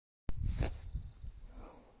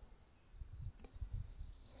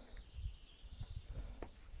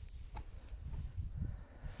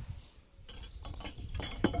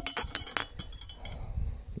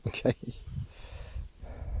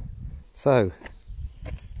So,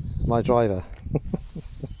 my driver.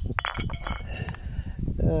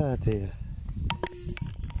 Oh dear.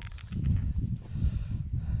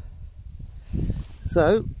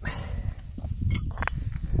 So,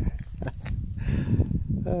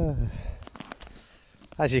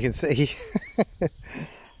 as you can see,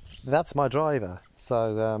 that's my driver.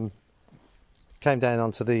 So, came down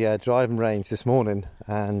onto the driving range this morning,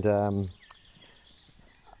 and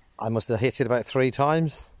I must have hit it about 3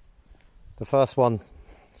 times. The first one,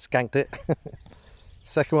 skanked it.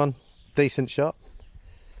 Second one, decent shot.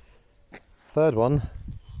 Third one,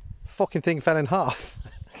 fucking thing fell in half.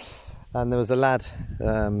 And there was a lad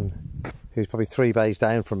who's probably 3 bays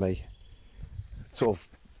down from me, sort of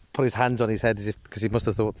put his hands on his head as if, because he must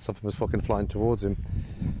have thought something was fucking flying towards him.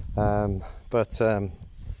 But I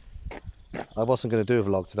wasn't going to do a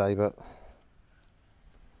vlog today, but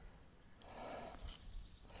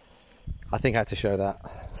I think I had to show that.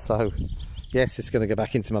 So yes, it's going to go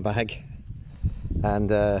back into my bag. And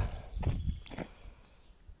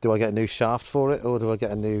do I get a new shaft for it, or do I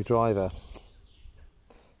get a new driver?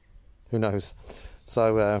 Who knows?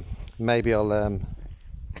 So maybe I'll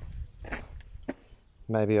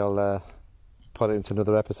put it into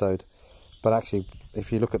another episode. But actually,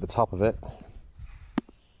 if you look at the top of it,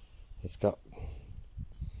 it's got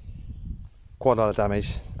quite a lot of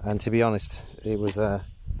damage. And to be honest, it was I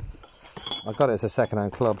got it as a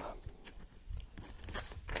second-hand club,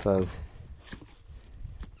 so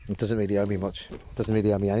it doesn't really owe me much. It doesn't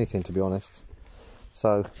really owe me anything, to be honest.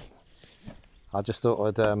 So I just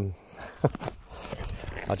thought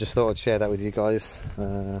I'd share that with you guys.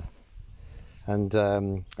 And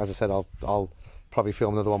as I said, I'll probably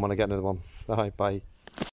film another one when I get another one. Alright, bye.